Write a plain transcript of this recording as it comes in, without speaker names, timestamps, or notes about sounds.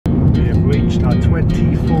have reached our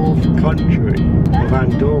 24th country of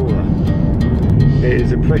Andorra. It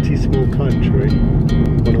is a pretty small country,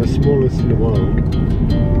 one of the smallest in the world.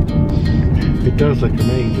 It does look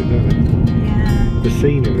amazing, doesn't it? Yeah. The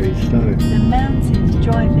scenery is stunning. The mountains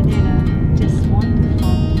driving in are just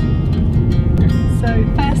wonderful. So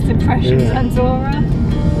first impressions, Yeah. Andorra,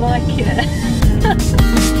 like it.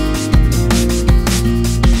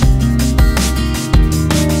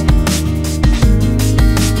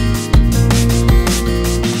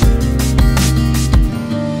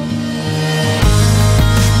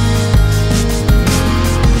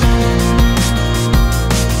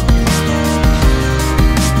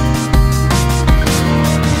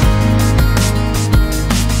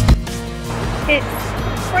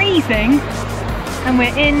 And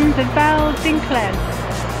we're in the Val D'Incles.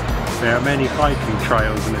 There are many hiking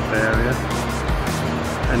trails in this area,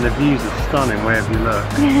 and the views are stunning wherever you look.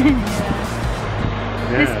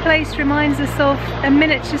 Yeah. This place reminds us of a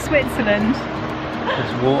miniature Switzerland.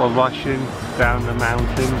 There's water rushing down the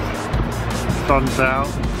mountains, sun's out,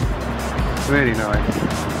 really nice.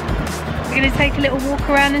 We're going to take a little walk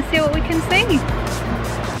around and see what we can see.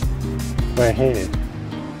 We're here.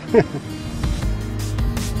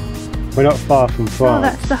 We're not far from France. Oh,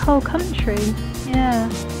 that's the whole country. Yeah,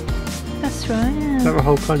 that's right. Yeah. Is that the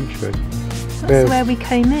whole country? That's where we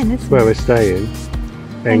came in, isn't it? Where we're staying.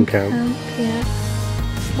 Encamp. Yeah.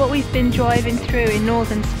 What we've been driving through in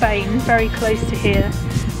northern Spain, very close to here,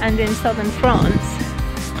 and in southern France,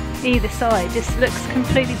 either side just looks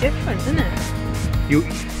completely different, doesn't it? You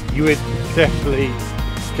would definitely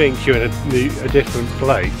think you're in a different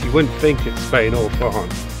place. You wouldn't think it's Spain or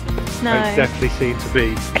France. No. They definitely seem to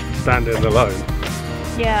be standing alone.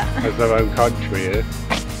 Yeah. As their own country here.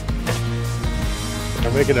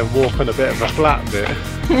 And we're going to walk on a bit of a flat bit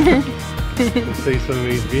and see some of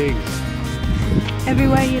these views.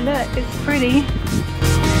 Everywhere you look, it's pretty.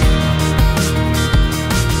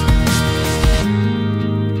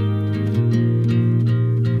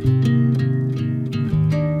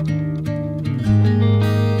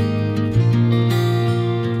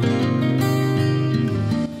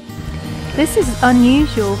 This is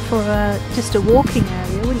unusual for just a walking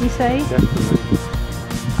area, wouldn't you say? Definitely.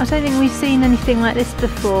 I don't think we've seen anything like this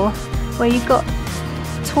before, where you've got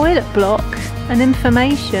toilet block and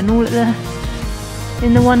information all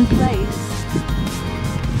in the one place.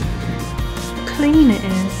 Clean it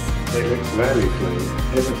is. It looks very clean.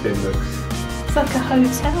 Everything looks... It's like a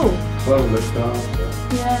hotel. well looked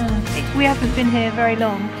after. Yeah. We haven't been here very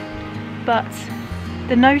long, but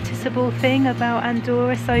the noticeable thing about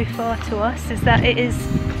Andorra so far to us is that it is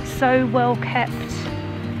so well kept.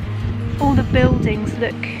 All the buildings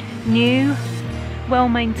look new, well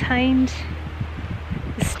maintained.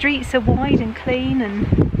 The streets are wide and clean and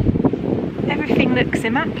everything looks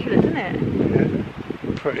immaculate, doesn't it? Yeah.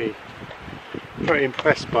 Pretty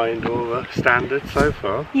impressed by Andorra standards so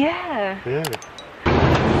far. Yeah. Yeah.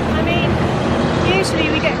 I mean, usually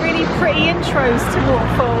we get really pretty intros to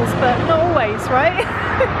waterfalls, but not always, right?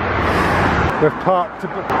 We've parked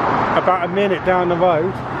about a minute down the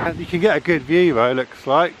road. And you can get a good view though, it looks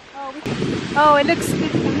like. Oh, it looks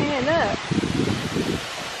good from here, look.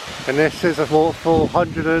 And this is a waterfall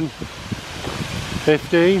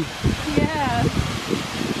 115. Yeah.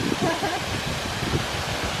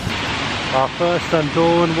 Our first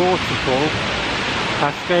Andorran waterfall,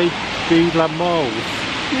 Cascade de la Moles.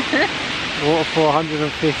 Waterfall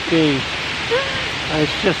 115. And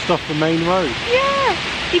it's just off the main road. Yeah,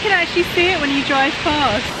 you can actually see it when you drive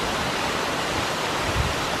past.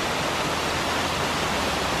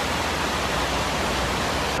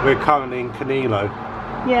 We're currently in Canilo.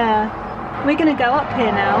 Yeah, we're going to go up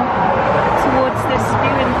here now towards this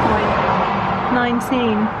viewing point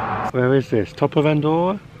 19. Where is this? Top of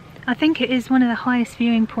Andorra? I think it is one of the highest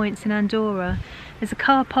viewing points in Andorra. There's a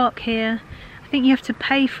car park here. I think you have to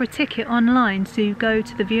pay for a ticket online to go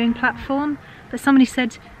to the viewing platform, but somebody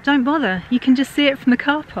said don't bother, you can just see it from the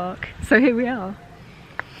car park. So here we are.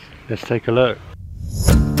 Let's take a look.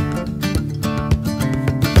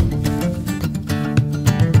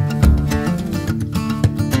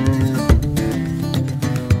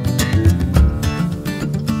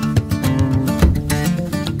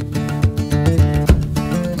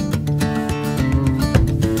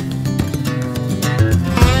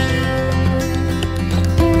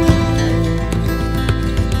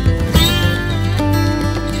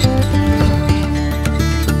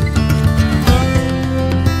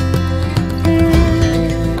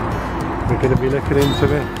 Going to be looking into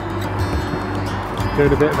it,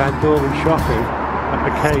 doing a bit of Andorran shopping at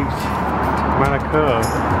the caves Manacor.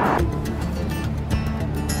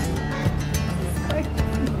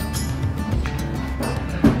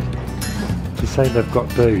 say they've got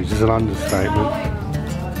booze is an understatement.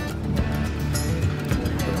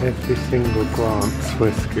 Every single grant's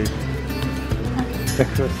whiskey. Check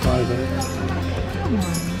her side there.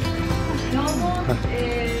 That's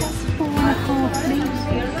 4.5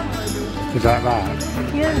 litres. Is that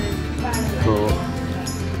that? Yeah. Cool.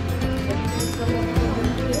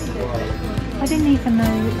 I didn't even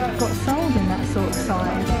know it got sold in that sort of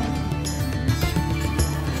size.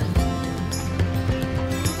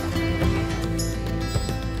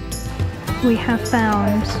 We have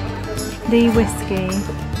found the whiskey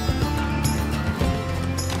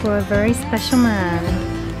for a very special man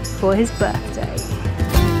for his birthday.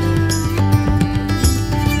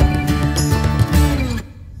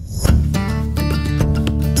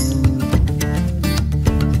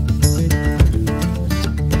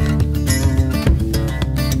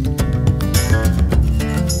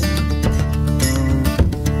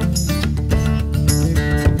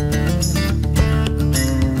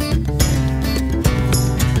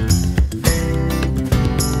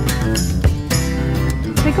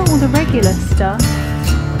 They got all the regular stuff,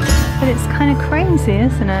 but it's kind of crazy,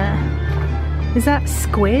 isn't it? Is that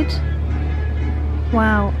squid?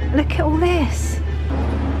 Wow, look at all this.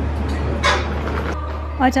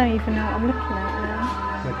 I don't even know what I'm looking at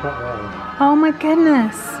now. They're quite well. Oh my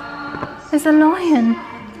goodness, there's a lion.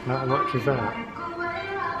 How much is that?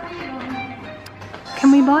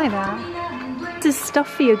 Can we buy that? This is stuff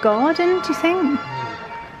for your garden, do you think?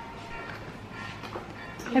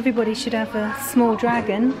 Everybody should have a small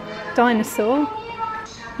dragon, dinosaur.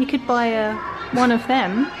 You could buy one of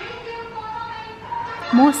them.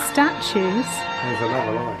 More statues. There's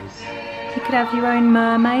another lion. You could have your own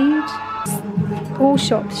mermaid. All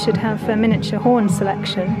shops should have a miniature horn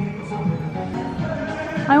selection.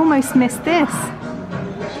 I almost missed this.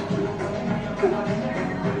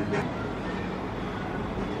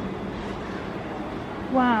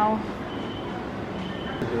 Wow.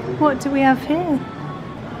 What do we have here?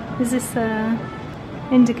 Is this an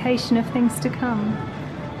indication of things to come?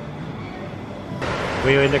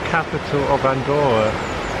 We are in the capital of Andorra,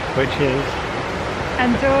 which is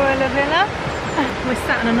Andorra La Vella. We're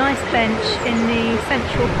sat on a nice bench in the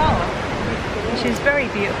central park, which is very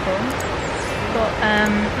beautiful. Got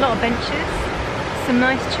a lot of benches, some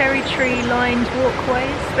nice cherry tree lined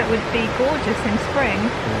walkways that would be gorgeous in spring,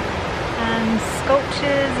 and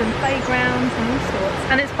sculptures and playgrounds and all sorts.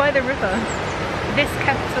 And it's by the river. This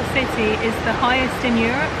capital city is the highest in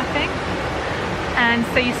Europe, I think, and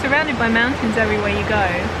so you're surrounded by mountains everywhere you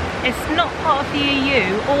go. It's not part of the EU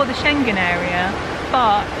or the Schengen area,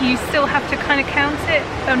 but you still have to kind of count it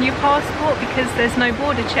on your passport because there's no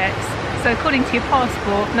border checks. So according to your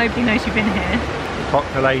passport, nobody knows you've been here. the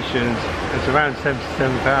population is around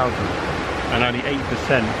 77,000 and only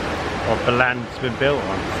 8% of the land's been built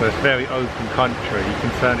on. So it's a very open country. You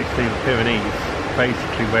can certainly see the Pyrenees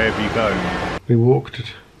basically wherever you go. We walked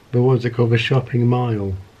the what's it called, the shopping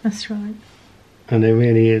mile. That's right. And there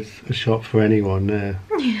really is a shop for anyone there.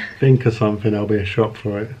 Yeah. Think of something, there'll be a shop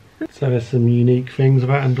for it. So there's some unique things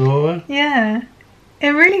about Andorra. Yeah. It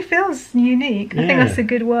really feels unique. I think that's a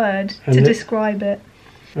good word to describe it.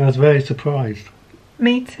 I was very surprised.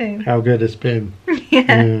 Me too. How good it's been.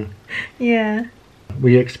 Yeah. Yeah.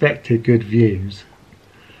 We expected good views,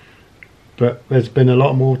 but there's been a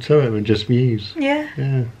lot more to it than just views. Yeah.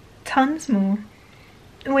 Yeah. Tons more.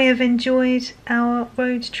 We have enjoyed our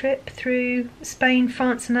road trip through Spain,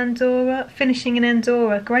 France and Andorra. Finishing in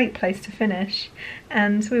Andorra, great place to finish,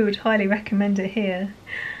 and we would highly recommend it here.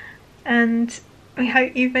 And we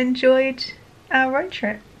hope you've enjoyed our road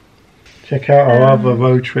trip. Check out our other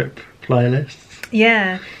road trip playlists.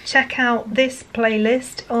 Yeah, check out this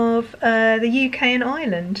playlist of the UK and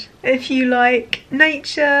Ireland. If you like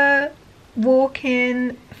nature,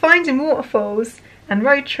 walking, finding waterfalls and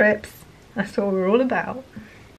road trips, that's what we're all about.